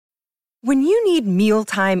When you need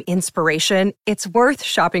mealtime inspiration, it's worth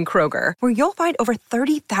shopping Kroger, where you'll find over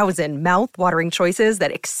 30,000 mouth-watering choices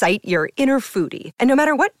that excite your inner foodie. And no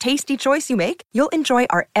matter what tasty choice you make, you'll enjoy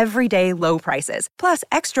our everyday low prices, plus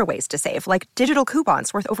extra ways to save, like digital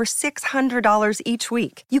coupons worth over $600 each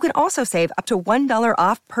week. You can also save up to $1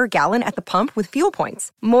 off per gallon at the pump with fuel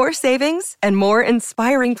points. More savings and more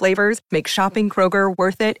inspiring flavors make shopping Kroger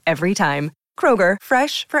worth it every time. Kroger,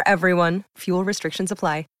 fresh for everyone. Fuel restrictions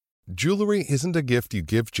apply. Jewelry isn't a gift you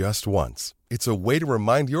give just once. It's a way to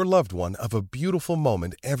remind your loved one of a beautiful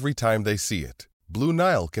moment every time they see it. Blue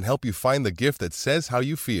Nile can help you find the gift that says how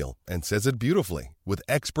you feel and says it beautifully, with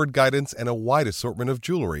expert guidance and a wide assortment of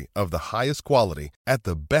jewelry of the highest quality at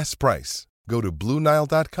the best price. Go to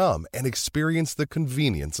BlueNile.com and experience the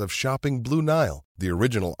convenience of shopping Blue Nile, the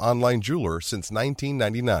original online jeweler since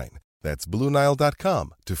 1999. That's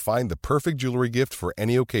BlueNile.com to find the perfect jewelry gift for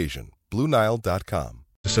any occasion. BlueNile.com.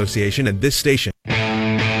 Association and this station.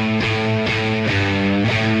 And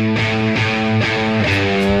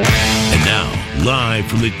now, live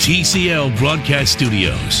from the TCL broadcast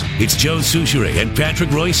studios, it's Joe Souchere and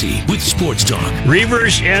Patrick Royce with Sports Talk.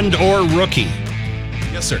 Reavers and or rookie.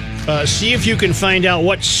 Yes, sir. See if you can find out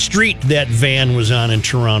what street that van was on in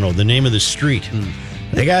Toronto, the name of the street.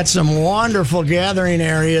 They got some wonderful gathering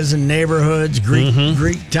areas and neighborhoods, Greek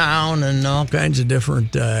town, and all kinds of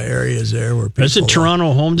different areas there where people. Isn't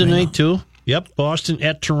Toronto home tonight too? Yep, Boston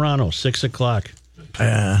at Toronto,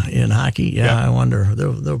 6:00. In hockey, yeah. I wonder.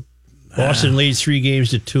 Boston leads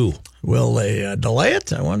 3-2. Will they delay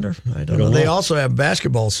it? I wonder. I don't know. They also have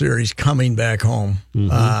basketball series coming back home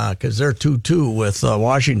because they're 2-2 with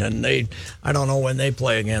Washington. I don't know when they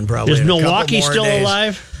play again. Probably. Is Milwaukee still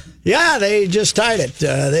alive? Yeah, they just tied it.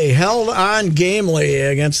 They held on gamely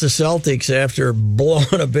against the Celtics after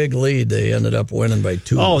blowing a big lead. They ended up winning by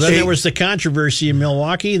 2. Oh, then there was the controversy in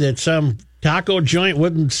Milwaukee that some taco joint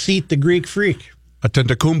wouldn't seat the Greek freak.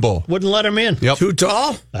 Antetokounmpo Wouldn't let him in. Yep. Too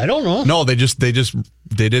tall? I don't know. No, they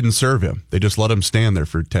didn't serve him. They just let him stand there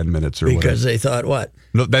for 10 minutes or whatever. Because they thought what?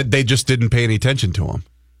 No, they just didn't pay any attention to him.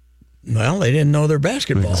 Well, they didn't know their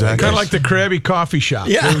basketball. Exactly. Kind of like the Krabby Coffee Shop.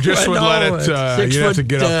 Yeah, they just would let it. You have to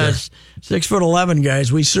get up there. 6'11"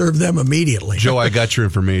 guys, we served them immediately. Joe, I got your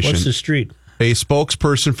information. What's the street? A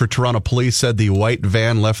spokesperson for Toronto Police said the white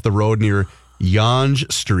van left the road near Yonge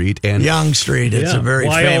Street and Yonge Street. It's a very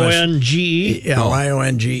famous Yonge. Yeah,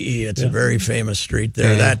 Yonge. It's a very famous street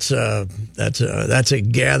there. That's a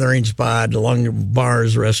gathering spot along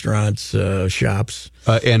bars, restaurants, shops.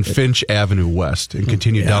 And Finch Avenue West, and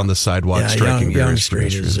continue down the sidewalk, striking various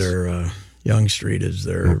pedestrians. Yonge Street is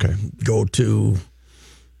their go-to.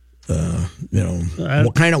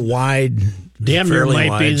 What kind of wide? Damn near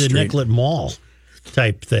might be the Nicollet Mall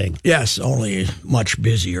type thing. Yes, only much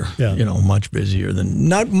busier. Yeah. Much busier than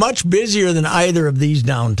not much busier than either of these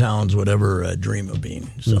downtowns would ever dream of being.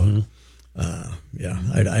 So, I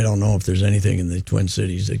don't know if there's anything in the Twin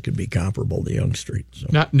Cities that could be comparable to Yonge Street. So.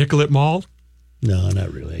 Not Nicollet Mall? No,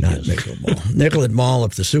 not really. Not Nicollet Mall. Nicollet Mall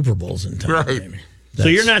if the Super Bowl's in town. Right. Maybe. So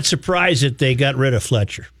you're not surprised that they got rid of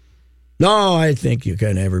Fletcher? No, I think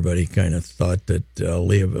everybody kind of thought that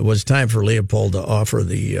it was time for Leopold to offer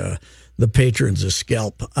the patrons a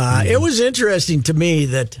scalp. It was interesting to me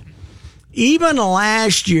that even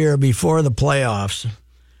last year before the playoffs,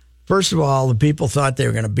 first of all, the people thought they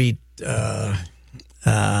were going to beat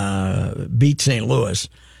St. Louis,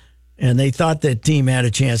 and they thought that team had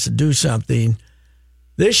a chance to do something.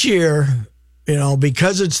 This year,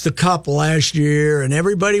 because it's the Cup last year, and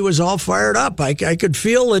everybody was all fired up. I could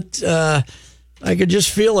feel it. I could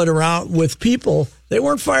just feel it around with people. They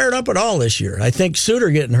weren't fired up at all this year. I think Suter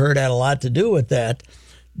getting hurt had a lot to do with that.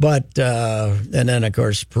 But and then of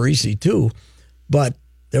course Parisi too. But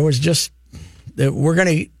there was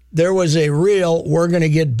a real we're gonna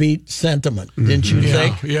get beat sentiment, didn't you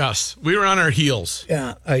think? Yes, we were on our heels.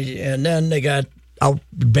 Yeah, and then they got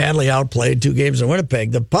badly outplayed 2 games in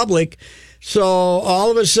Winnipeg. The public. So all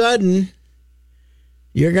of a sudden,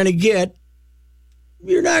 you're not going to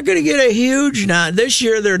get a huge. This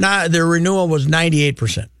year their renewal was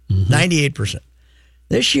 98%. 98%.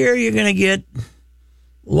 This year you're going to get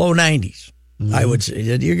low 90s. I would say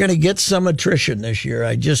you're going to get some attrition this year.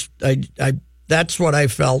 That's what I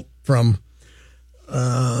felt from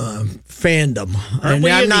fandom. And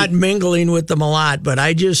I'm not mingling with them a lot, but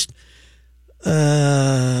I just.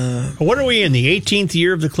 What are we in, the 18th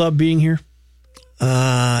year of the club being here?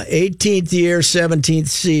 18th year, 17th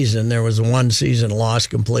season. There was one season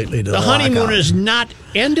lost completely to the honeymoon lockout. is not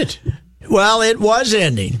ended. Well, it was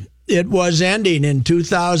ending. It was ending in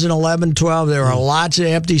 2011-12. There were lots of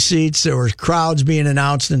empty seats. There were crowds being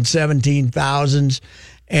announced in 17,000s.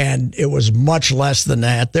 and it was much less than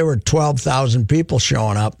that. There were 12,000 people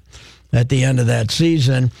showing up at the end of that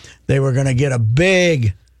season. They were going to get a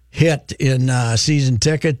big hit in season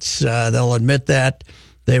tickets. They'll admit that.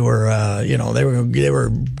 They were, they were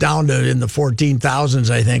down to in the 14,000s.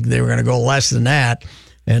 I think they were going to go less than that.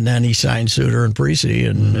 And then he signed Suter and Preece,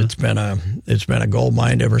 and it's been a gold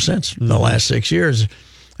mine ever since the last 6 years.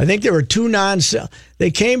 I think there were two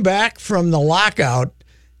They came back from the lockout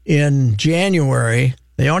in January.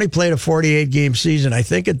 They only played a 48-game season. I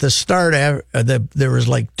think at the start, there was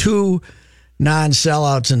like two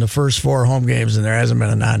non-sellouts in the first four home games, and there hasn't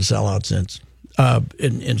been a non-sellout since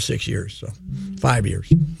in 6 years. So 5 years,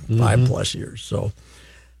 5+ years. So.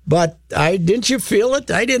 But didn't you feel it?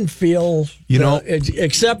 I didn't feel,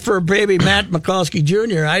 except for baby Matt Mikulski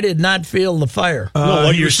Jr., I did not feel the fire. No,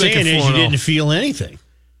 what you're saying is you didn't feel anything.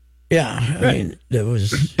 Yeah, I mean, it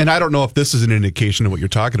was. And I don't know if this is an indication of what you're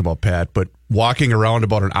talking about, Pat, but walking around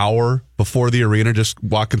about an hour before the arena, just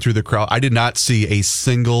walking through the crowd, I did not see a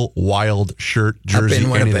single Wild shirt, jersey, up in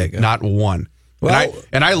Winnipeg, not one. Well,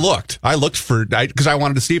 and I looked for because I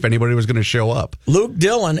wanted to see if anybody was going to show up. Luke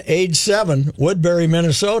Dillon, age 7, Woodbury,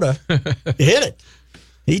 Minnesota, hit it.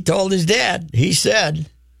 He told his dad. He said,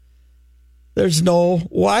 "There's no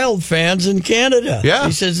Wild fans in Canada." Yeah,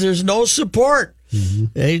 he says there's no support.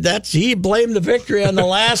 He blamed the victory on the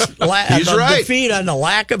last defeat on the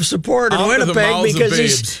lack of support in Winnipeg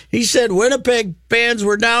because he said Winnipeg fans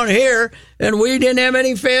were down here and we didn't have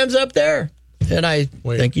any fans up there. And I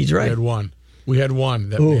think he's right. We had one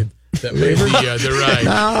that made the right.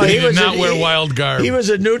 No, he did not wear Wild garb. He was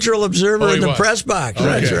a neutral observer in the press box. Okay.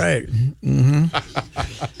 That's right.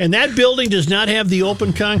 And that building does not have the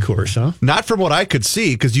open concourse, huh? Not from what I could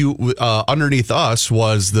see, because underneath us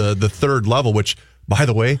was the third level, which, by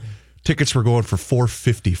the way, tickets were going for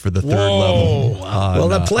 $450 for the third level. Well,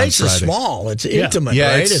 the place is small. It's intimate,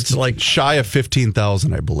 right? It's like shy of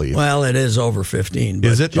 15,000, I believe. Well, it is over 15. But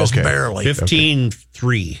is it? Just okay. barely.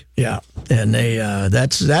 15.3. Yeah, and they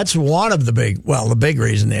that's one of the big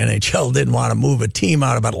reason the NHL didn't want to move a team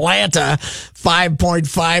out of Atlanta,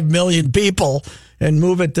 5.5 million people, and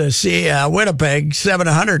move it to Winnipeg,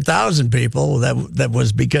 700,000 people. That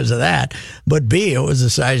was because of that. But B, it was the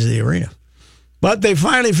size of the arena. But they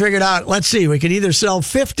finally figured out, let's see, we can either sell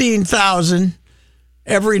 15,000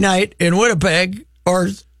 every night in Winnipeg or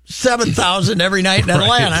 7,000 every night in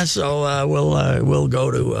Atlanta. Right. So we'll go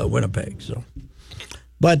to Winnipeg. So,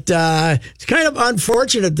 but it's kind of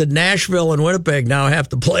unfortunate that Nashville and Winnipeg now have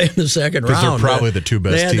to play in the second round. Because they're probably the two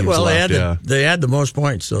best teams left. They had the most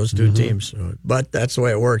points, those two teams. So, but that's the way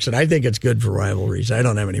it works, and I think it's good for rivalries. I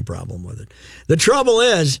don't have any problem with it. The trouble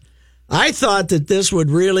is, I thought that this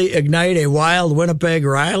would really ignite a Wild Winnipeg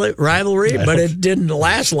rivalry, but it didn't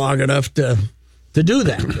last long enough to do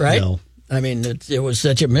that, right? No. I mean, it was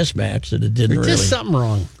such a mismatch that it didn't really. There's just something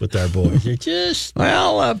wrong with our boys.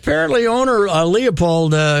 Well, apparently owner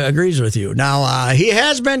Leopold agrees with you. Now, he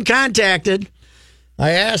has been contacted.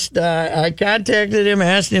 I contacted him,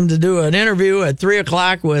 asked him to do an interview at 3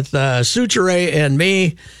 o'clock with Suture and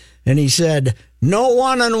me, and he said, "No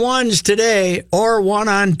one-on-ones today or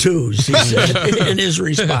one-on-twos," he said in his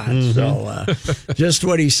response. So just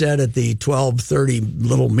what he said at the 12:30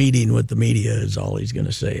 little meeting with the media is all he's going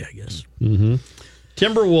to say, I guess. Mm-hmm.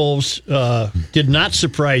 Timberwolves did not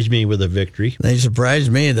surprise me with a victory. They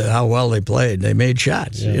surprised me how well they played. They made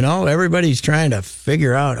shots. Yeah. You know, everybody's trying to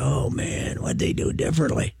figure out, oh, man, what'd they do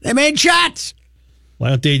differently? They made shots. Why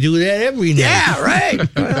don't they do that every night? Yeah,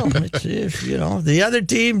 right. Well, the other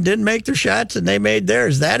team didn't make their shots and they made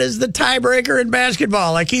theirs. That is the tiebreaker in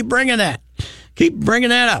basketball. I keep bringing that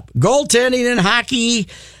up. Goaltending in hockey,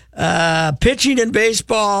 pitching in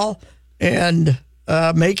baseball, and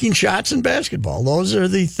making shots in basketball. Those are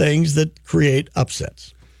the things that create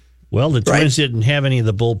upsets. Well, the Twins didn't have any of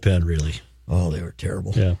the bullpen, really. Oh, they were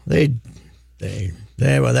terrible. Yeah.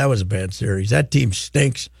 Well, that was a bad series. That team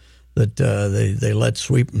stinks. That they let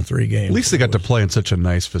sweep in 3 games. At least they got to play in such a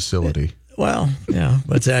nice facility. Well, yeah,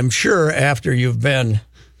 but I'm sure after you've been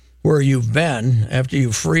where you've been, after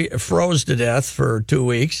you froze to death for 2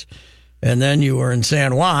 weeks, and then you were in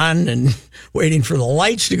San Juan and waiting for the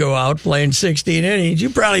lights to go out, playing 16 innings, you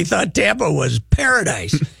probably thought Tampa was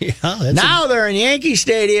paradise. Now they're in Yankee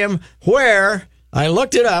Stadium, where I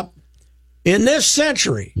looked it up. In this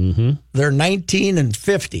century, they're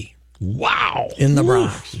 19-50. Wow. In the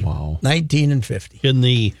Bronx. Wow.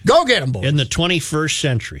 19-50. Go get them, boys. In the 21st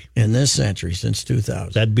century. In this century, since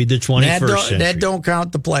 2000. That'd be the 21st century. That don't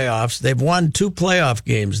count the playoffs. They've won 2 playoff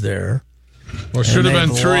games there. Well, should have been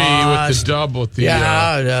 3 with the dub with the...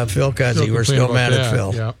 Phil Cuzzy. We're still mad at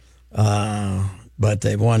Phil. Yeah. but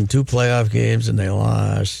they've won 2 playoff games and they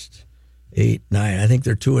lost 8, 9. I think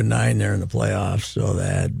they're 2-9 there in the playoffs, so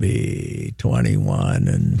that'd be 21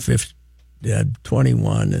 and 50.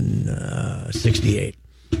 21 and 68.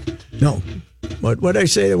 No, what did I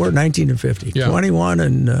say? They were 19 and 50. Yeah. 21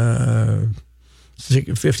 and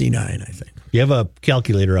 59, I think. You have a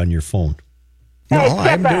calculator on your phone. No,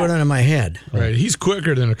 I'm doing it in my head. Right. He's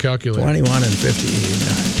quicker than a calculator. 21 and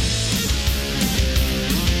 59.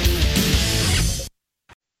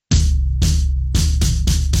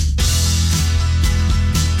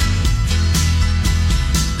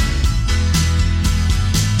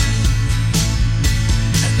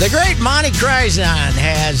 The great Monty Kryzon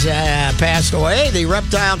has passed away. The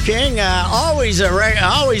Reptile King, always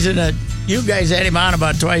in a. You guys had him on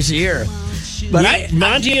about twice a year, but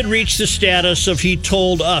Monty had reached the status of he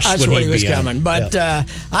told us that's when he was on. coming. But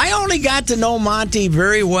I only got to know Monty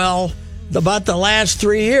very well about the last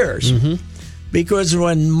 3 years because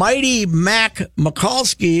when Mighty Mac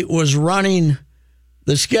Mikulski was running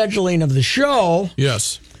the scheduling of the show,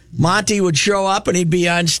 Yes. Monty would show up and he'd be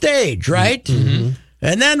on stage, right? Mm-hmm.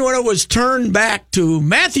 And then when it was turned back to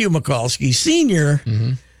Matthew Mikulski, Sr.,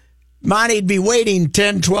 Monty'd be waiting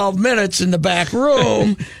 10, 12 minutes in the back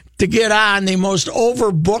room to get on the most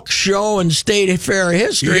overbooked show in state fair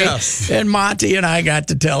history. Yes. And Monty and I got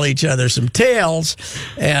to tell each other some tales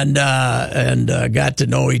and got to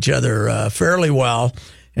know each other fairly well.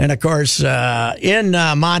 And, of course, in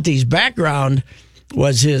Monty's background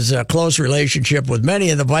was his close relationship with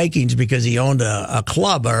many of the Vikings because he owned a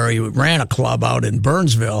club, or he ran a club out in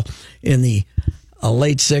Burnsville in the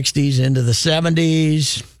late 60s into the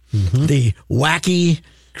 70s, the wacky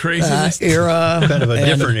Craziness. era. Kind of a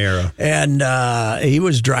different era. And he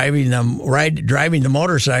was driving the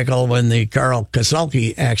motorcycle when the Carl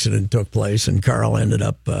Kasulki accident took place, and Carl ended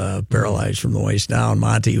up paralyzed from the waist down.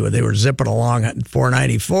 Monty, they were zipping along at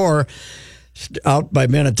 494 out by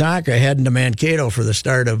Minnetonka, heading to Mankato for the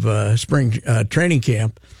start of spring training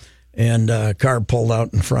camp. And car pulled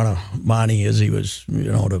out in front of Monty as he was,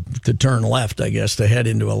 to turn left, I guess, to head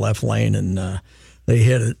into a left lane. And they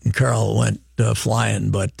hit it, and Carl went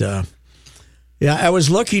flying. But, I was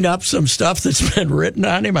looking up some stuff that's been written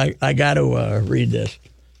on him. I got to read this.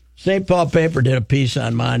 St. Paul Paper did a piece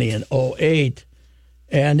on Monty in 2008,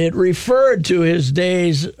 and it referred to his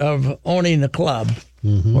days of owning the club.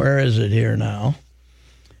 Where is it here now?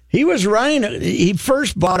 He was he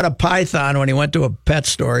first bought a python when he went to a pet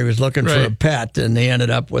store. He was looking for a pet, and they ended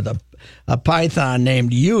up with a python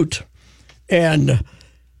named Ute. And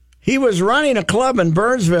he was running a club in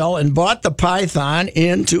Burnsville and bought the python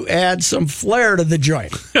in to add some flair to the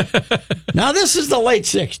joint. Now, this is the late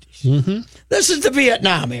 60s. This is the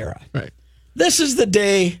Vietnam era. Right. This is the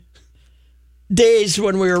days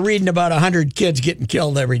when we were reading about 100 kids getting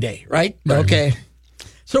killed every day, right? Okay.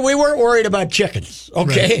 So we weren't worried about chickens,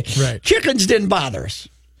 okay? Right. Chickens didn't bother us.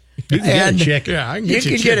 You can get a chicken. Yeah, I can You get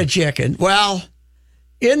can get a chicken. Well,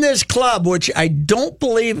 in this club, which I don't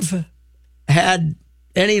believe had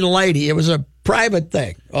any lady, it was a private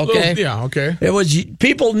thing, okay? Okay. It was,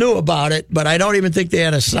 people knew about it, but I don't even think they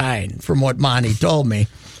had a sign from what Monty told me.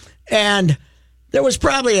 And there was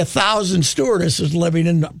probably 1,000 stewardesses living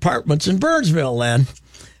in apartments in Burnsville then.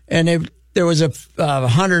 And there was a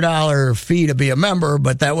 $100 fee to be a member,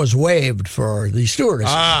 but that was waived for the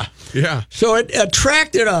stewardesses. Yeah. So it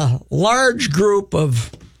attracted a large group of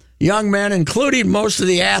young men, including most of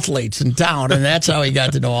the athletes in town, and that's how he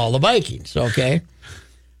got to know all the Vikings, okay?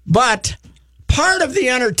 But part of the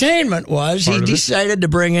entertainment was he decided to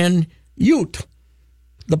bring in Ute,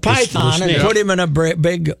 the python, and put him in a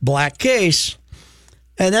big black case.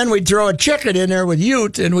 And then we'd throw a chicken in there with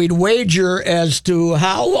Ute, and we'd wager as to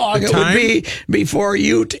how long it would be before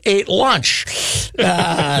Ute ate lunch. So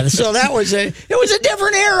it was a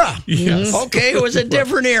different era. Yes. Okay, it was a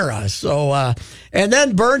different era. So, and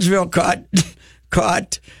then Burnsville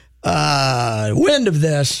caught wind of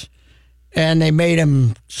this, and they made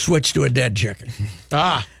him switch to a dead chicken.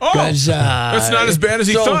 That's not as bad as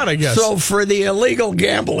he thought, I guess. So for the illegal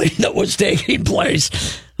gambling that was taking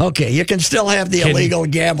place, okay, you can still have the illegal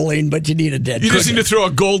gambling, but you need a dead chicken. You just need to throw a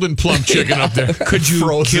golden plump chicken up there. Could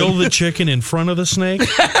you kill the chicken in front of the snake?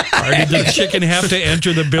 Or did the chicken have to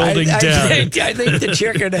enter the building dead? I think the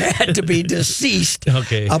chicken had to be deceased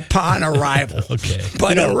upon arrival. Okay.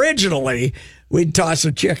 But originally, we'd toss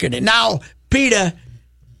a chicken in. Now, PETA,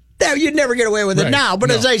 you'd never get away with it now.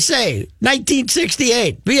 But as I say,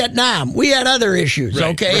 1968, Vietnam, we had other issues,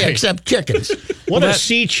 except chickens. What a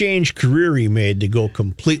sea change career he made to go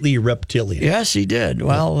completely reptilian. Yes, he did.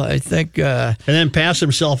 Well, I think... and then pass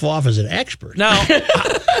himself off as an expert. Now,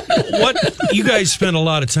 What you guys spend a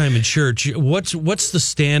lot of time in church. What's the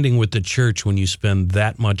standing with the church when you spend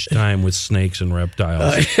that much time with snakes and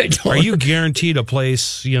reptiles? Are you guaranteed a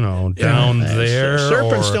place, down there?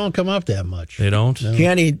 Serpents or don't come up that much. They don't? No.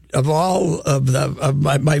 Kenny, of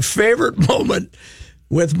my favorite moment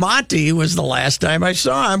with Monty was the last time I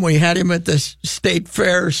saw him. We had him at the State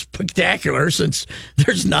Fair Spectacular, since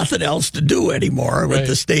there's nothing else to do anymore with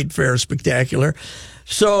the State Fair Spectacular.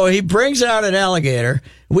 So he brings out an alligator.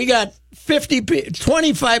 We got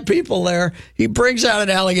 25 people there. He brings out an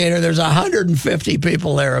alligator. There's 150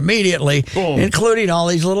 people there immediately, including all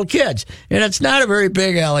these little kids. And it's not a very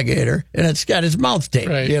big alligator, and it's got his mouth taped,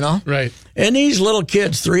 Right. And these little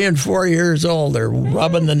kids, 3 and 4 years old, they're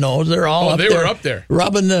rubbing the nose. They're all up there. They were up there.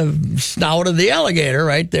 Rubbing the snout of the alligator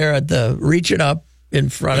right there reaching up in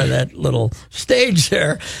front of that little stage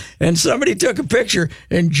there. And somebody took a picture,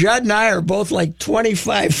 and Judd and I are both like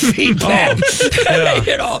 25 feet back.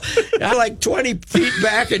 I'm like 20 feet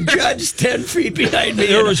back, and Judd's 10 feet behind me.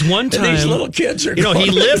 There was one time, and these little kids are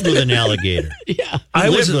he lived with an alligator. Yeah. I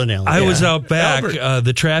was out back.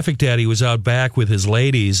 The traffic daddy was out back with his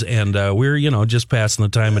ladies, and we were, just passing the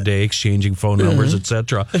time of day, exchanging phone numbers,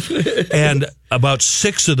 etc. And about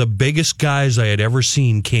 6 of the biggest guys I had ever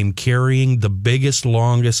seen came carrying the biggest,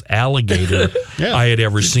 longest alligator I had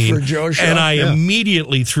ever seen. For Joe Shaw. And I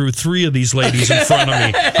immediately threw 3 of these ladies in front of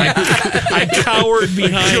me. I cowered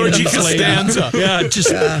behind Georgie these ladies.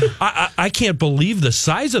 Costanza. I can't believe the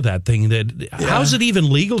size of that thing. How's it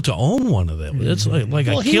even legal to own one of them? It's like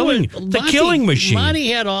a killing machine. Monty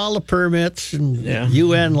had all the permits and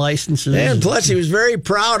UN licenses. And plus, he was very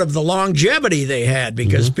proud of the longevity they had,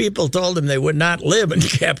 because people told him they would not live in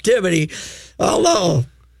captivity. Although,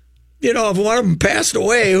 if one of them passed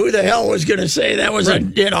away, who the hell was going to say that was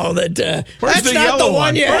that's not the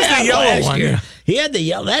one you had last year. He had the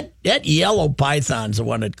yellow. That yellow python's the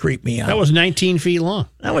one that creeped me out. That was 19 feet long.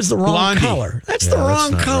 That was the wrong Blondie. color. That's the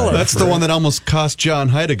wrong color. Right. That's the one that almost cost John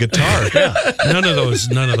Hyde a guitar. None of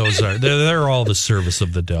those are. They're all the service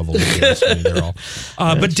of the devil. Against me. They're all.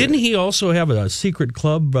 But didn't he also have a secret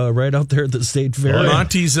club right out there at the State Fair?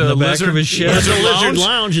 Monty's in the back of his shed. There's a lizard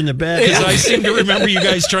lounge in the back. Because I seem to remember you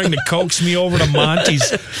guys trying to coax me over to Monty's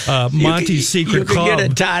secret you club. You could get a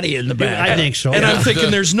toddy in the back. I think so. And I'm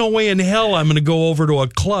thinking, there's no way in hell I'm going to go over to a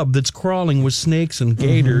club that's crawling with snakes and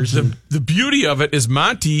gators. The beauty of it is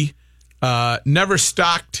Monty never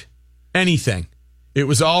stocked anything. It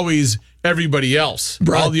was always everybody else.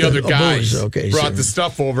 All the other guys brought the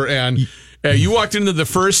stuff over. And you walked into the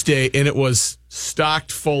first day, and it was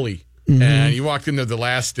stocked fully. And you walked into the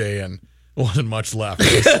last day, and wasn't much left.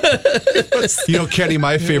 Kenny,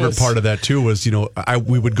 my favorite part of that, too, was,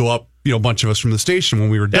 we would go up, a bunch of us from the station when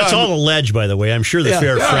we were done. That's all alleged, by the way. I'm sure the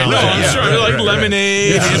fair frowns. I'm sure,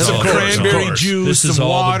 lemonade, and some cranberry juice, this is some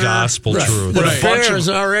all water. the gospel truth. The fair is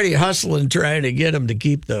already hustling, trying to get him to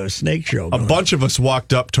keep the snake show going. A bunch of us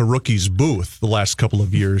walked up to Rookie's booth the last couple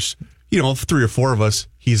of years. 3 or 4 of us.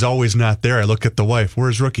 He's always not there. I look at the wife.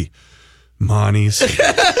 Where's Rookie? Monty's.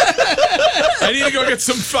 I need to go get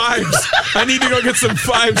some 5s.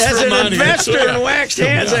 As for an money. investor in waxed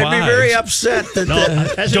hands, I'd be very upset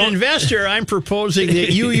that. As an investor, I'm proposing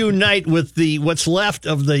that you unite with what's left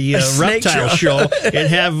of the reptile show and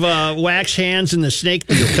have wax hands and the snake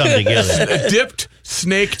deal come together. Dipped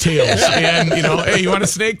snake tails. And, hey, you want a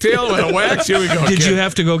snake tail and a wax? Here we go. Did you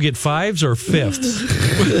have to go get 5s or 5ths?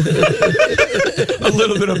 A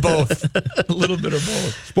little bit of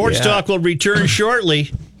both. Sports Talk will return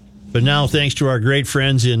shortly. But now, thanks to our great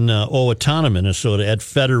friends in Owatonna, Minnesota, at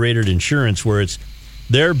Federated Insurance, where it's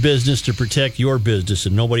their business to protect your business,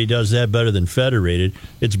 and nobody does that better than Federated.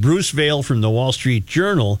 It's Bruce Vail from the Wall Street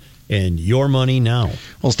Journal, and Your Money Now.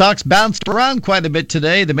 Well, stocks bounced around quite a bit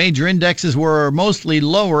today. The major indexes were mostly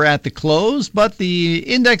lower at the close, but the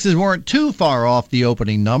indexes weren't too far off the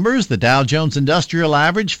opening numbers. The Dow Jones Industrial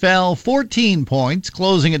Average fell 14 points,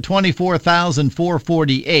 closing at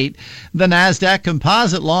 24,448. The Nasdaq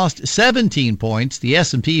Composite lost 17 points. The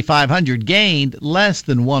S&P 500 gained less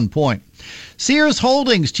than 1 point. Sears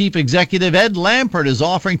Holdings chief executive Ed Lampert is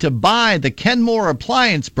offering to buy the Kenmore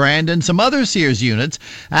appliance brand and some other Sears units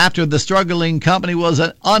after the struggling company was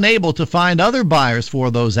unable to find other buyers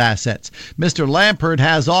for those assets. Mr. Lampert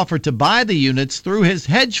has offered to buy the units through his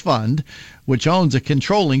hedge fund, which owns a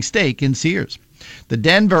controlling stake in Sears. The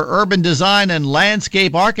Denver urban design and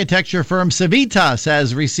landscape architecture firm Civitas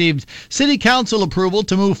has received city council approval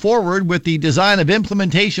to move forward with the design of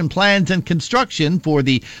implementation plans and construction for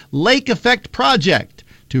the Lake Effect project,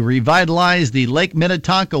 to revitalize the Lake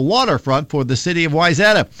Minnetonka waterfront for the city of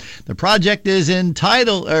Wayzata. The project is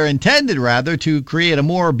intended to create a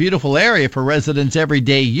more beautiful area for residents'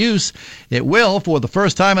 everyday use. It will, for the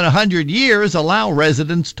first time in 100 years, allow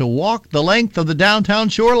residents to walk the length of the downtown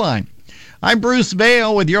shoreline. I'm Bruce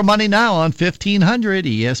Vail with Your Money Now on 1500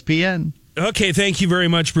 ESPN. Okay, thank you very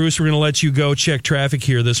much, Bruce. We're going to let you go check traffic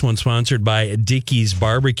here. This one's sponsored by Dickey's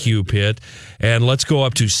Barbecue Pit. And let's go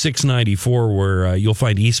up to 694 where you'll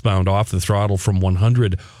find eastbound off the throttle from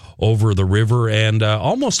 100 over the river and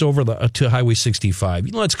almost over to Highway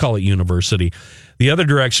 65. Let's call it University. The other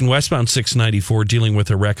direction, westbound 694, dealing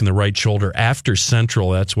with a wreck in the right shoulder after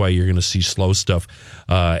Central. That's why you're going to see slow stuff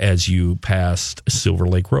as you passed Silver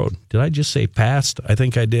Lake Road. Did I just say passed? I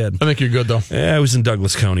think I did. I think you're good, though. I was in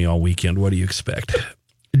Douglas County all weekend. What do you expect?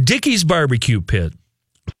 Dickey's Barbecue Pit.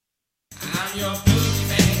 I'm your boogie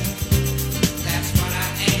man. That's what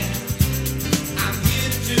I am. I'm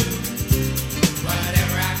here to do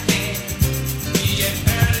whatever I can. Be it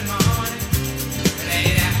early morning,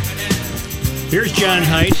 late afternoon. Here's John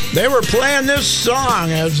Height. They were playing this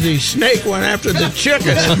song as the snake went after the chicken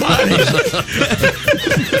at Monty's.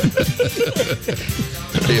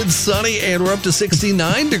 It's sunny, and we're up to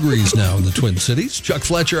 69 degrees now in the Twin Cities. Chuck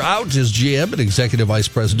Fletcher out as GM and Executive Vice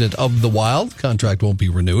President of the Wild. Contract won't be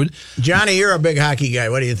renewed. Johnny, you're a big hockey guy.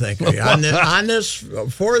 What do you think? Are you on this,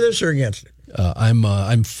 for this, or against it?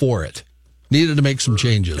 I'm for it. Needed to make some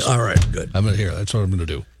changes. All right, good. I'm going to hear. That's what I'm going to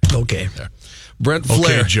do. Okay. There. Brent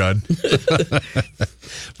Flair. Okay, Judd.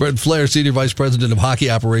 Brent Flair, Senior Vice President of Hockey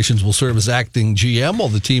Operations, will serve as acting GM while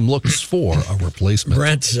the team looks for a replacement.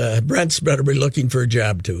 Brent's better be looking for a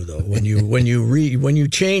job too, though. When you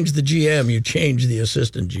change the GM, you change the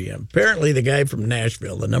assistant GM. Apparently, the guy from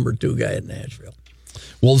Nashville, the number 2 guy at Nashville.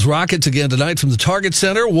 Wolves Rockets again tonight from the Target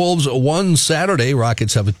Center. Wolves won Saturday.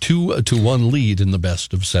 Rockets have a 2-1 lead in the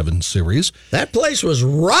best of 7 series. That place was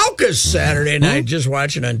raucous Saturday night. Just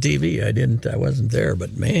watching on TV. I wasn't there,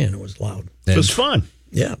 but man, it was loud. It was fun.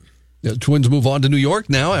 Yeah. The Twins move on to New York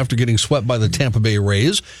now after getting swept by the Tampa Bay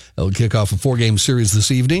Rays. They'll kick off a 4-game series this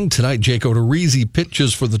evening. Tonight, Jake Odorizzi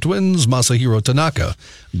pitches for the Twins. Masahiro Tanaka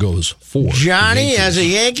goes for Johnny, as a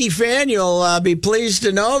Yankee fan, you'll be pleased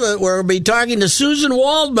to know that we'll be talking to Susan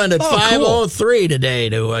Waldman at 5:03 today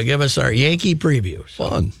to give us our Yankee preview. So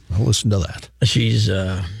fun. I'll listen to that.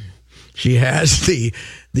 She has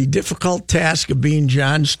the difficult task of being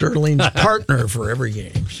John Sterling's partner for every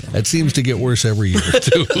game. So. That seems to get worse every year,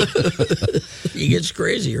 too. He gets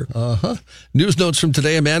crazier. News notes from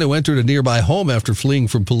today. A man who entered a nearby home after fleeing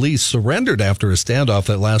from police surrendered after a standoff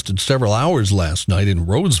that lasted several hours last night in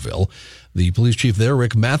Roseville. The police chief there,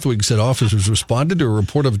 Rick Mathwig, said officers responded to a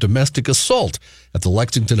report of domestic assault at the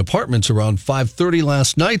Lexington Apartments around 5:30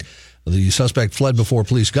 last night. The suspect fled before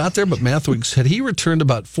police got there, but Mathwig said he returned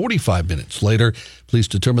about 45 minutes later. Police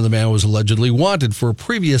determined the man was allegedly wanted for a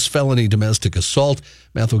previous felony domestic assault.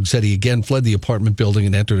 Mathwig said he again fled the apartment building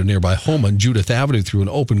and entered a nearby home on Judith Avenue through an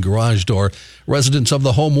open garage door. Residents of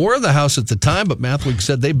the home were in the house at the time, but Mathwig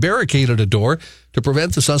said they barricaded a door to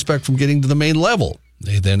prevent the suspect from getting to the main level.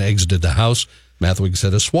 They then exited the house. Mathwig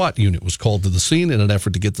said a SWAT unit was called to the scene in an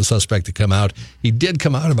effort to get the suspect to come out. He did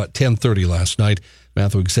come out about 10:30 last night.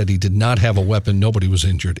 Mathwig said he did not have a weapon. Nobody was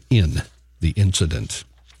injured in the incident.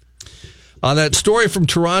 On that story from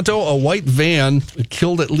Toronto, a white van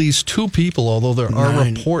killed at least 2 people, although there are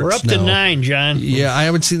reports. We're up to 9, John. Yeah, I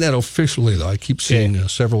haven't seen that officially, though. I keep seeing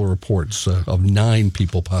several reports of 9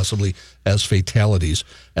 people possibly as fatalities.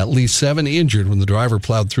 At least 7 injured when the driver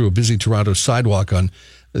plowed through a busy Toronto sidewalk on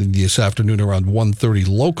this afternoon around 1:30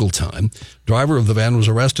 local time. Driver of the van was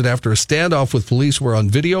arrested after a standoff with police where on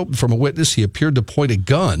video from a witness he appeared to point a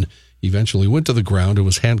gun. He eventually went to the ground and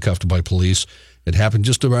was handcuffed by police. It happened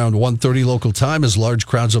just around 1:30 local time as large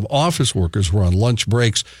crowds of office workers were on lunch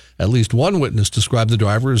breaks. At least one witness described the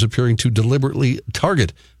driver as appearing to deliberately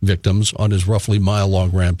target victims on his roughly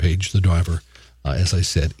mile-long rampage. The driver, as I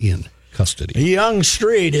said, in custody. Yonge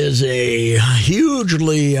Street is a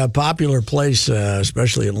hugely popular place,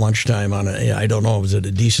 especially at lunchtime. I don't know,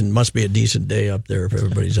 must be a decent day up there if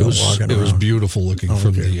everybody's out walking around. It was beautiful looking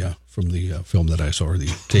from the film that I saw, or the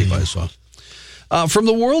tape I saw. From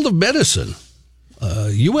the world of medicine, a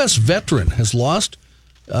U.S. veteran has lost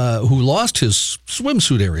his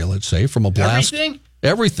swimsuit area, let's say, from a blast.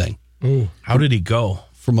 Everything. Ooh, how did he go?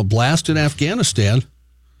 From a blast in Afghanistan.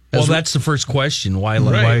 Well, that's the first question. Why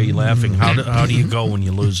are you laughing? How do you go when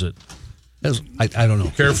you lose it? I don't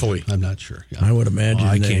know. Carefully. I'm not sure. Yeah. I would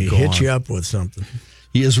imagine they hit you up with something.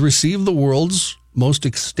 He has received the world's most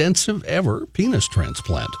extensive ever penis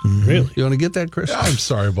transplant. Really? You want to get that, Chris? Yeah, I'm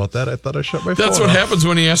sorry about that. I thought I shut my phone That's what happens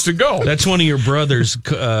when he has to go. That's one of your brothers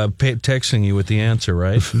texting you with the answer,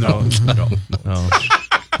 right? No.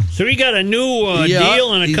 So he got a new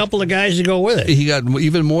deal and a couple of guys to go with it. He got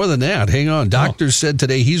even more than that. Hang on. Doctors said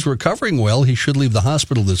today he's recovering well. He should leave the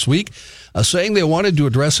hospital this week, saying they wanted to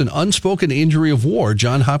address an unspoken injury of war.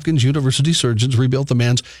 Johns Hopkins University surgeons rebuilt the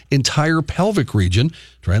man's entire pelvic region,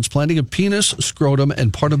 transplanting a penis, scrotum,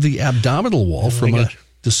 and part of the abdominal wall from a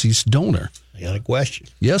deceased donor. I got a question.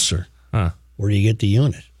 Yes, sir. Where do you get the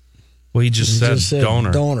unit? Well, he just said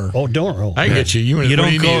donor. Oh, donor. Oh, I can get you. You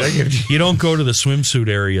don't go to the swimsuit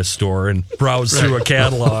area store and browse through a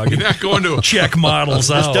catalog. You're not going to check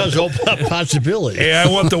models out. This does open up possibilities. Hey,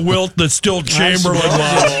 I want the Wilt that's still Chamberlain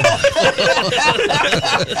model.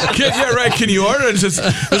 Yeah, right. Can you order it? Is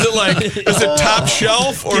it top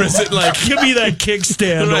shelf or is it like? Give me that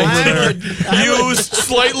kickstand over there. Used,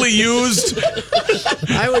 slightly used.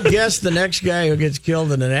 I would guess the next guy who gets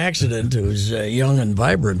killed in an accident who's young and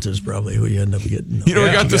vibrant is probably who you end up getting. We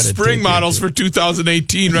got the spring models for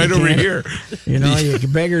 2018 right over here. You know,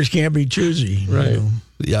 beggars can't be choosy. Right. You know.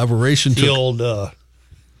 The operation The old,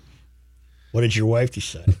 what did your wife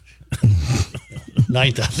decide?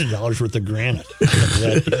 $9,000 worth of granite.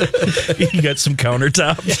 You got some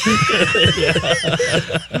countertops.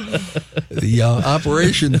 The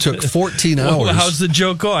operation took 14 hours. Well, how's the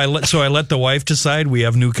joke go? I let the wife decide we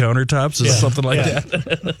have new countertops. Is it something like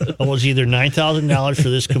that? It was either $9,000 for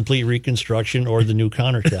this complete reconstruction or the new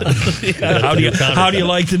countertop. How do you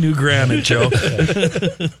like the new granite, Joe?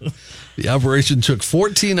 The operation took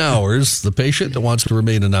 14 hours. The patient that wants to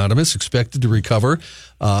remain anonymous expected to recover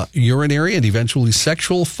urinary and eventually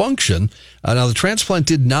sexual function. Now, the transplant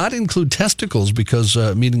did not include testicles because,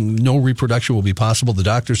 meaning no reproduction will be possible. The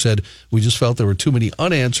doctor said, we just felt there were too many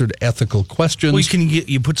unanswered ethical questions. Well,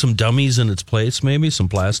 you put some dummies in its place, maybe some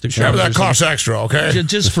plastic. Sure, that costs extra, okay?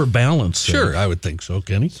 Just for balance. Sure, I would think so,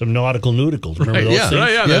 Kenny. Some nautical nudicles. Remember those things?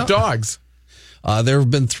 Yeah, they're dogs. There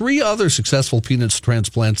have been 3 other successful penis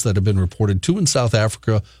transplants that have been reported, 2 in South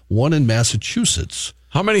Africa, 1 in Massachusetts.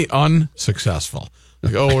 How many unsuccessful?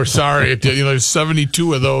 Like, we're sorry. There's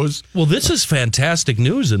 72 of those. Well, this is fantastic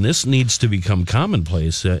news, and this needs to become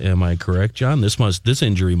commonplace. Am I correct, John? This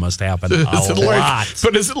injury must happen a lot.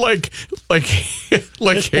 But is it like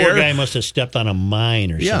this hair? Poor guy must have stepped on a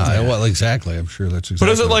mine or something. Yeah, well, exactly. I'm sure that's exactly.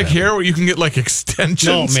 But is it like what happened. hair where you can get like extensions?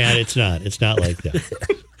 No, man, it's not. It's not like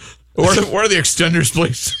that. Where are the extenders,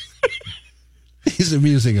 please? He's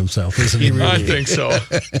amusing himself, isn't he? Really? I think so.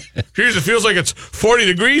 Jeez, it feels like it's 40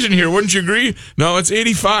 degrees in here. Wouldn't you agree? No, it's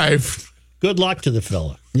 85. Good luck to the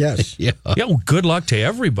fella. Yes. Yeah. Well, good luck to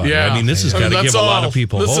everybody. Yeah. I mean, this has got to give a lot of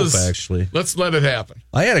people hope, actually. Let's let it happen.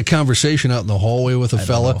 I had a conversation out in the hallway with a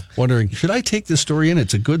fella wondering, should I take this story in?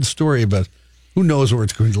 It's a good story, but who knows where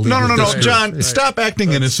it's going to lead. No, John, stop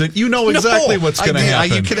acting innocent. You know exactly what's going to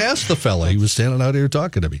happen. You could ask the fella. He was standing out here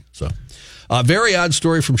talking to me. So, a very odd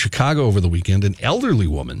story from Chicago over the weekend. An elderly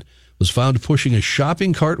woman was found pushing a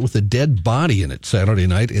shopping cart with a dead body in it Saturday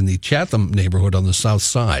night in the Chatham neighborhood on the south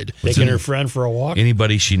side. Taking her friend for a walk?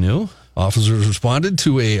 Anybody she knew? Officers responded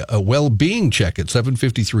to a well-being check at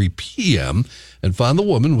 7:53 p.m. and found the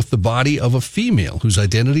woman with the body of a female whose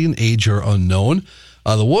identity and age are unknown.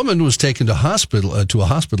 The woman was taken to a hospital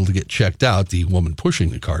to get checked out, the woman pushing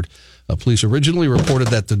the cart. Police originally reported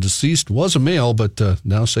that the deceased was a male, but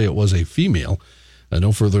now say it was a female.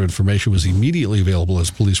 No further information was immediately available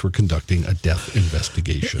as police were conducting a death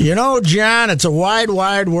investigation. You know, John, it's a wide,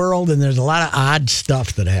 wide world, and there's a lot of odd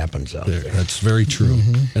stuff that happens out there. That's very true.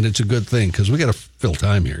 Mm-hmm. And it's a good thing because we got to fill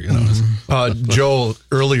time here. You know, Joe,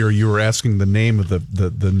 earlier you were asking the name of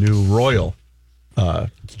the new royal.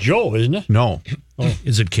 It's Joe, isn't it? No. Oh,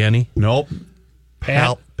 is it Kenny? Nope.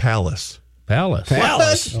 Palace. Palace.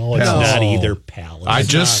 Oh, it's not either Palace. I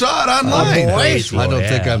just saw it online. I don't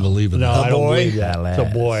think I believe in No, that. I don't believe that.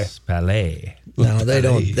 It's a boy. Palais. No, they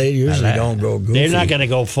don't. They usually don't go goofy. They're not going to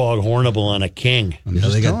go foghornable on a king. Yeah,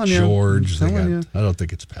 they got George. I don't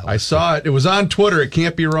think it's Palace. I saw it. It was on Twitter. It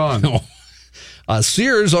can't be wrong. No.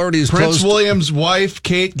 Sears already is Prince closed William's wife,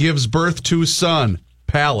 Kate, gives birth to son.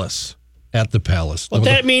 Palace. at the Palace. Well,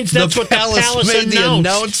 that means that's what the Palace made announced. the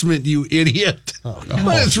announcement, you idiot.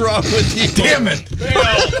 What is wrong with you? Damn it.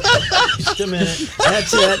 Just a minute.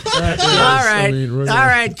 That's it. All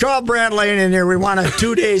right. Call Brad Lane in here. We want a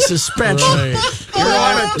 2-day suspension. You're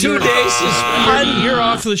on a 2-day suspension. You're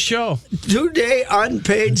off the show. 2-day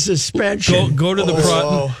unpaid suspension. Go to the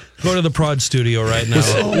prod. Go to the prod studio right now.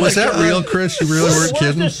 Was that real, Chris? You really weren't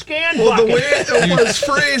kidding? Well, the way it was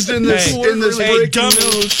phrased in this breaking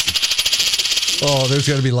news. Oh, there's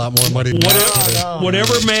got to be a lot more money.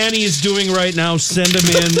 Whatever Manny is doing right now, send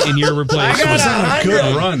him in your replacement. I got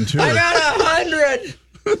Good run, too. I got 100.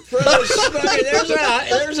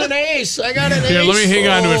 There's an ace. I got an ace. Here, let me hang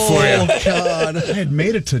on to it for you. Oh, God. I had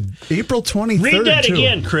made it to April 23rd, Read that too.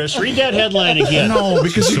 again, Chris. Read that headline again. No,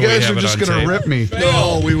 because So you we guys have are it just on going to tape. rip me.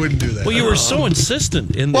 No, we wouldn't do that. Well, you were so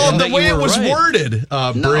insistent in Well, that the way you it were was right. worded,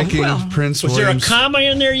 breaking Prince Was there a William's... comma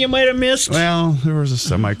in there you might have missed? Well, there was a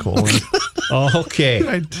semicolon.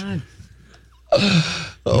 Okay.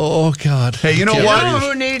 Oh, God. Hey, you know You what? know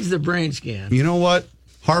who needs the brain scan? You know what?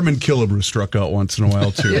 Harmon Killebrew struck out once in a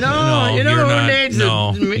while, too. You know No, who you're not- needs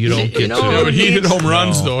no, the... you don't get to. Yeah, who but he hit needs- home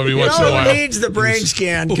runs, though, every You once in a know who while. needs the brain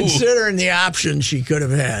scan, considering the options she could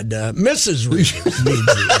have had? Mrs. Reeves needs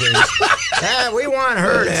it. We want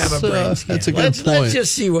her to have a brain scan. That's a good Let's point.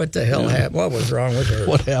 just see what the hell happened. What was wrong with her?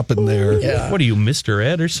 What happened there? Yeah. What are you, Mr.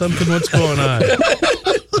 Ed or something? What's going on?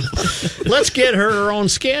 Let's get her own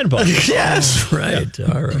scan button. Yes, right.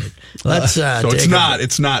 All right. Let's So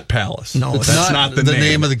it's not Palace. No, it's that's not the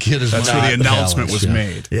name of the kid is That's not where the announcement Palace, was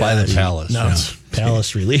made. by the Palace. No. yes.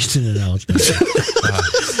 Palace released an announcement.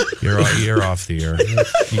 You're off the air. You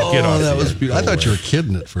get off that the was air. beautiful. I thought you were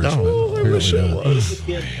kidding at first.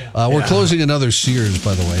 We're closing another Sears,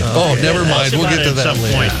 by the way. Oh, never mind. We'll get to that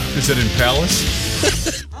later. Point. Is it in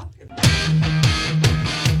Palace?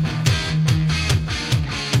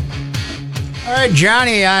 All right,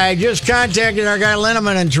 Johnny, I just contacted our guy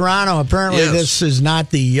Linneman in Toronto. Apparently, Yes. this is not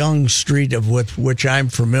the Young Street of which I'm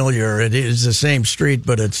familiar. It is the same street,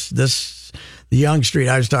 but it's this. The Young Street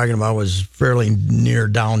I was talking about was fairly near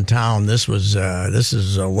downtown. This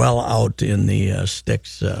is well out in the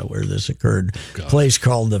sticks where this occurred. A place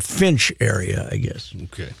called the Finch area, I guess.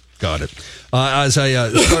 Okay. Got it. As I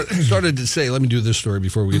started to say, let me do this story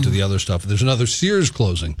before we get to the other stuff. There's another Sears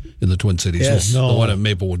closing in the Twin Cities. Yes. The one at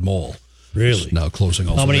Maplewood Mall. Really? It's now closing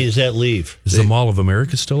also. How many does that leave? Is the Mall of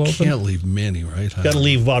America still open? Can't leave many, right? Got to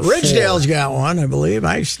leave about Ridgedale's got one, I believe.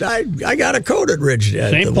 I got a code at Ridgedale.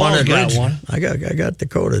 St. The Paul's at got one. I got the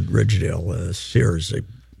code at Ridgedale Sears. They've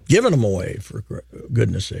given them away for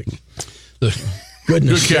goodness sake.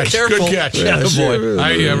 Goodness Good catch. sakes. Good catch. Boy.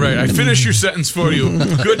 Right. I finished your sentence for you.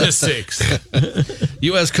 Goodness sakes.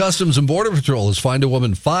 U.S. Customs and Border Patrol has fined a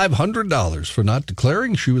woman $500 for not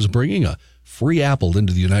declaring she was bringing a free apple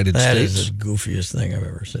into the United That States. is the goofiest thing I've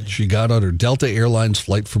ever seen. She got on her Delta Airlines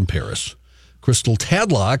flight from Paris. Crystal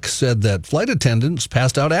Tadlock said that flight attendants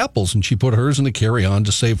passed out apples and she put hers in a carry-on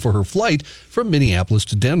to save for her flight from Minneapolis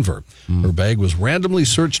to Denver. Her bag was randomly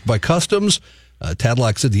searched by customs.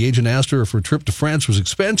 Tadlock said the agent asked her if her trip to France was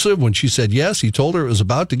expensive. When she said yes, he told her it was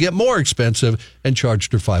about to get more expensive and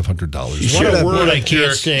charged her $500. What a word I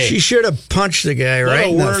can't say. She should have punched the guy What right a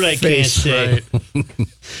in word the I can't face. say.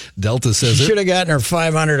 Delta says She it. should have gotten her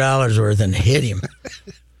 $500 worth and hit him.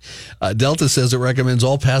 Delta says it recommends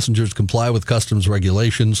all passengers comply with customs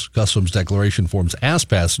regulations. Customs declaration forms ask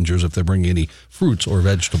passengers if they bring any fruits or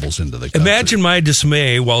vegetables into the country. Imagine my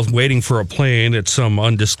dismay while waiting for a plane at some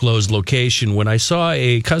undisclosed location when I saw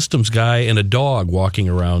a customs guy and a dog walking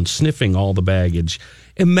around sniffing all the baggage.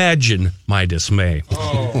 Imagine my dismay.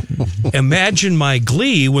 Imagine my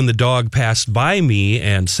glee when the dog passed by me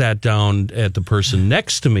and sat down at the person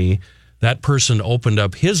next to me. That person opened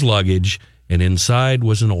up his luggage, and inside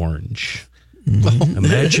was an orange.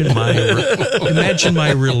 Imagine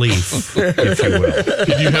my relief, if you will.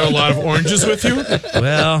 Did you have a lot of oranges with you?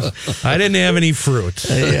 Well, I didn't have any fruit.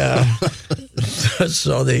 Yeah.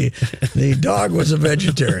 So the dog was a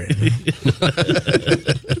vegetarian.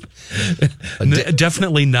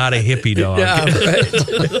 Definitely not a hippie dog. Yeah,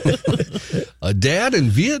 right. a dad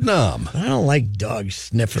in Vietnam. I don't like dogs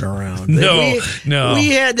sniffing around. No. We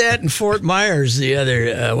had that in Fort Myers the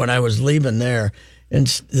other when I was leaving there, and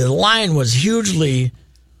the line was hugely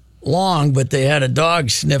long, but they had a dog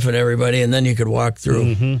sniffing everybody, and then you could walk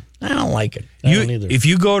through. Mm-hmm. I don't like it. If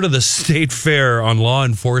you go to the state fair on Law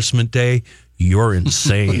Enforcement Day, you're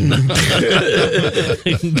insane.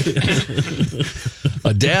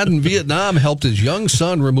 A dad in Vietnam helped his young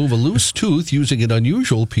son remove a loose tooth using an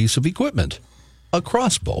unusual piece of equipment, a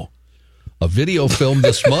crossbow. A video filmed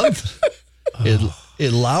this month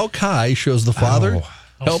in Lao Cai shows the father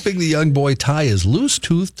helping the young boy tie his loose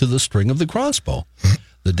tooth to the string of the crossbow.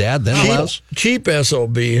 The dad then allows cheap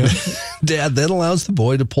SOB. Dad then allows the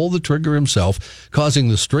boy to pull the trigger himself, causing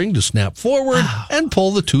the string to snap forward and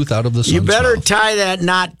pull the tooth out of the son's You better mouth. tie that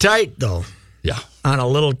knot tight, though. Yeah. On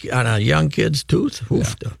a young kid's tooth.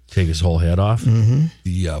 Oof. Take his whole head off. Mm-hmm.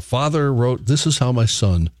 The father wrote, "This is how my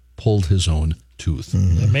son pulled his own tooth."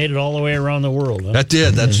 It made it all the way around the world. Huh? That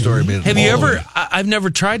did. That story made it Have you all the ever? way. I've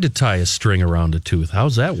never tried to tie a string around a tooth.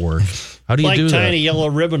 How's that work? How do you do that? Like tying a yellow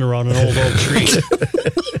ribbon around an old oak tree.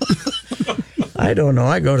 I don't know.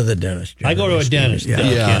 I go to the dentist. I go to a dentist,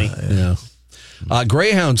 Kenny. Yeah.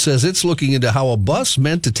 Greyhound says it's looking into how a bus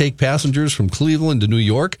meant to take passengers from Cleveland to New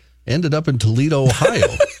York ended up in Toledo, Ohio.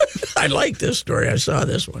 I like this story. I saw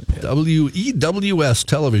this one. Yeah. WEWS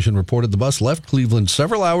television reported the bus left Cleveland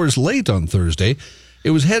several hours late on Thursday.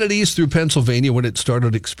 It was headed east through Pennsylvania when it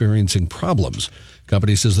started experiencing problems.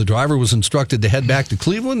 Company says the driver was instructed to head back to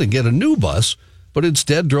Cleveland and get a new bus, but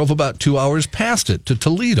instead drove about 2 hours past it to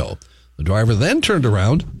Toledo. The driver then turned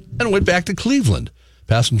around and went back to Cleveland.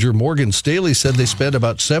 Passenger Morgan Staley said they spent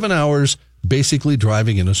about 7 hours basically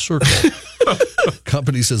driving in a circle.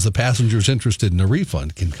 Company says the passengers interested in a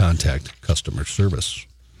refund can contact customer service.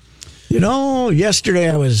 You know, yesterday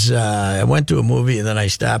I went to a movie and then I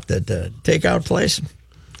stopped at the takeout place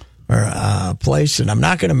and I'm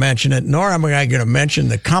not going to mention it, nor am I going to mention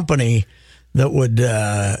the company that would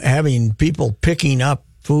having people picking up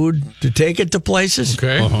food to take it to places.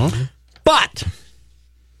 Okay. But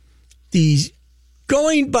these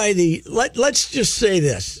going by let's just say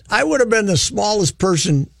this. I would have been the smallest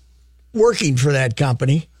person working for that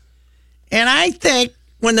company. And I think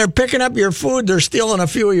when they're picking up your food, they're stealing a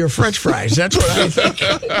few of your French fries. That's what I think.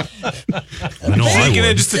 Sneaking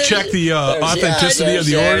in just to check the authenticity of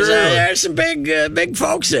the order. There's some big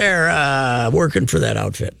folks there working for that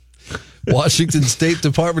outfit. Washington State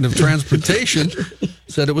Department of Transportation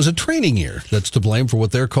said it was a training error that's to blame for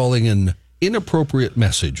what they're calling an inappropriate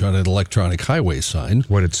message on an electronic highway sign.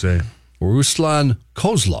 What did it say? Ruslan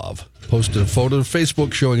Kozlov posted a photo to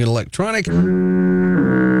Facebook showing an electronic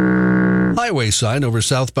highway sign over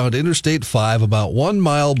southbound Interstate 5 about 1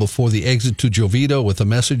 mile before the exit to Jovito with a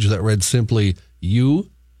message that read simply, "You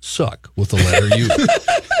suck," with the letter U.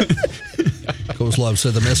 Kozlov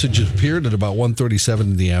said the message appeared at about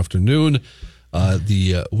 1:37 in the afternoon.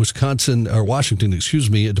 The Washington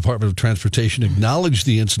Department of Transportation acknowledged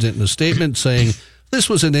the incident in a statement saying, "This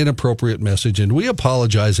was an inappropriate message, and we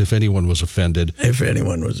apologize if anyone was offended." If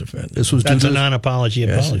anyone was offended. That's a non-apology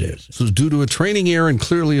apology. Yes, this was due to a training error and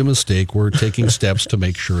clearly a mistake. We're taking steps to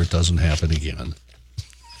make sure it doesn't happen again.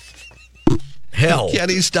 Hell.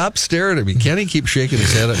 Kenny, stop staring at me. Kenny keeps shaking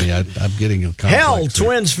his head at me. I'm getting a complex. Hell,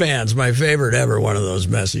 Twins fans, my favorite ever, one of those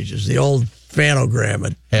messages. The old fanogram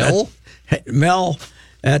at Hell? Mel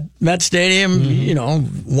at Met Stadium, you know,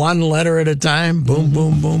 one letter at a time, boom,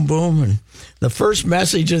 boom, boom, boom. And the first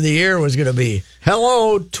message of the year was going to be,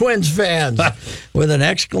 "Hello, Twins fans," with an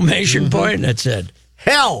exclamation point, and it said,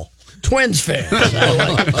 "Hell, Twins fans." I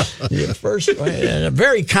like the first, a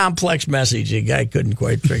very complex message. The guy couldn't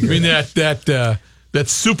quite figure it out. That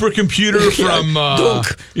supercomputer from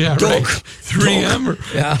Dunk. Right. 3M.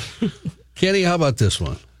 Yeah. Kenny, how about this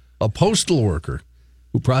one? A postal worker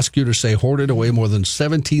who prosecutors say hoarded away more than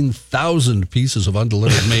 17,000 pieces of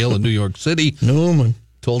undelivered mail in New York City. Newman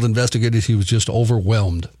told investigators he was just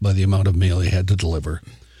overwhelmed by the amount of mail he had to deliver.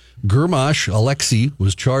 Gurmash Alexei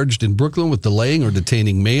was charged in Brooklyn with delaying or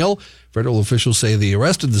detaining mail. Federal officials say they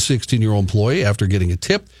arrested the 16-year-old employee after getting a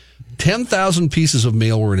tip. 10,000 pieces of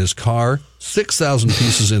mail were in his car, 6,000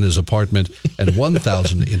 pieces in his apartment, and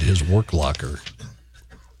 1,000 in his work locker.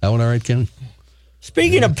 That one all right, Kenny?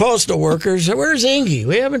 Speaking of postal workers, where's Ingy?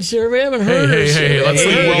 We haven't heard her. Hey, let's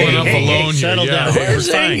leave well enough alone here. Settle down. Where's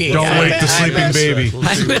Ingy? Don't wake the sleeping baby.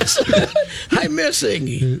 I miss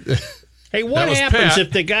Ingy. Hey, what happens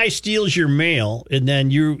if the guy steals your mail and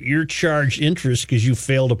then you're charged interest because you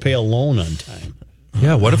failed to pay a loan on time?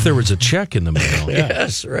 Yeah, what if there was a check in the mail?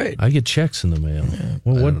 Yes, right. I get checks in the mail.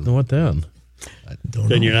 Well, what then?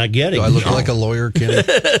 Then you're not getting. Do I look like a lawyer, Kenny?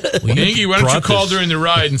 Ingy, why don't you call during the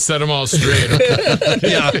ride and set them all straight?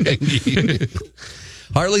 Yeah.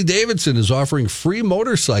 Harley Davidson is offering free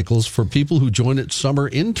motorcycles for people who join its summer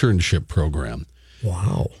internship program.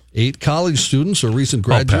 Wow. 8 college students or recent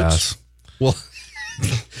graduates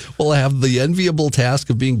will have the enviable task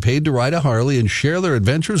of being paid to ride a Harley and share their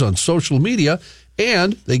adventures on social media,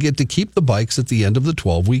 and they get to keep the bikes at the end of the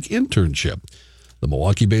 12-week internship. The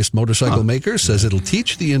Milwaukee-based motorcycle maker says it'll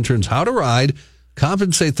teach the interns how to ride,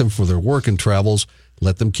 compensate them for their work and travels,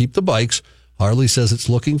 let them keep the bikes. Harley says it's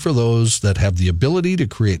looking for those that have the ability to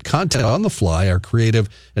create content on the fly, are creative,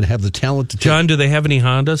 and have the talent to John, do they have any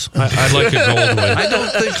Hondas? I'd like a Goldwing. I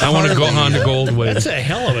don't think I want to go Honda Goldwing. That's a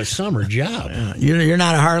hell of a summer job. You're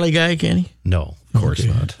not a Harley guy, Kenny? No, of course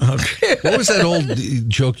not. Okay. What was that old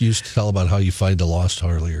joke you used to tell about how you find a lost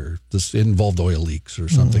Harley, or this involved oil leaks or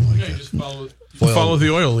something like that? Just follow the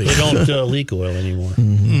oil leak. They don't leak oil anymore.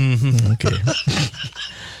 Okay.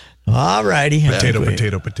 All righty.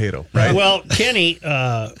 Potato. Right? Well, Kenny,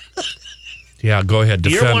 Yeah, go ahead.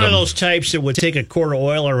 Defend You're one of them. those types that would take a quart of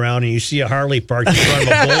oil around and you see a Harley parked in front of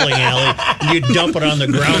a bowling alley and you dump it on the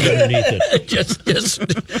ground underneath it.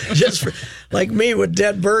 just like me with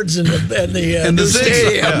dead birds in the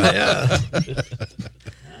stadium. Yeah.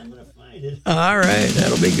 I'm going to find it. All right,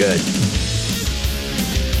 that'll be good.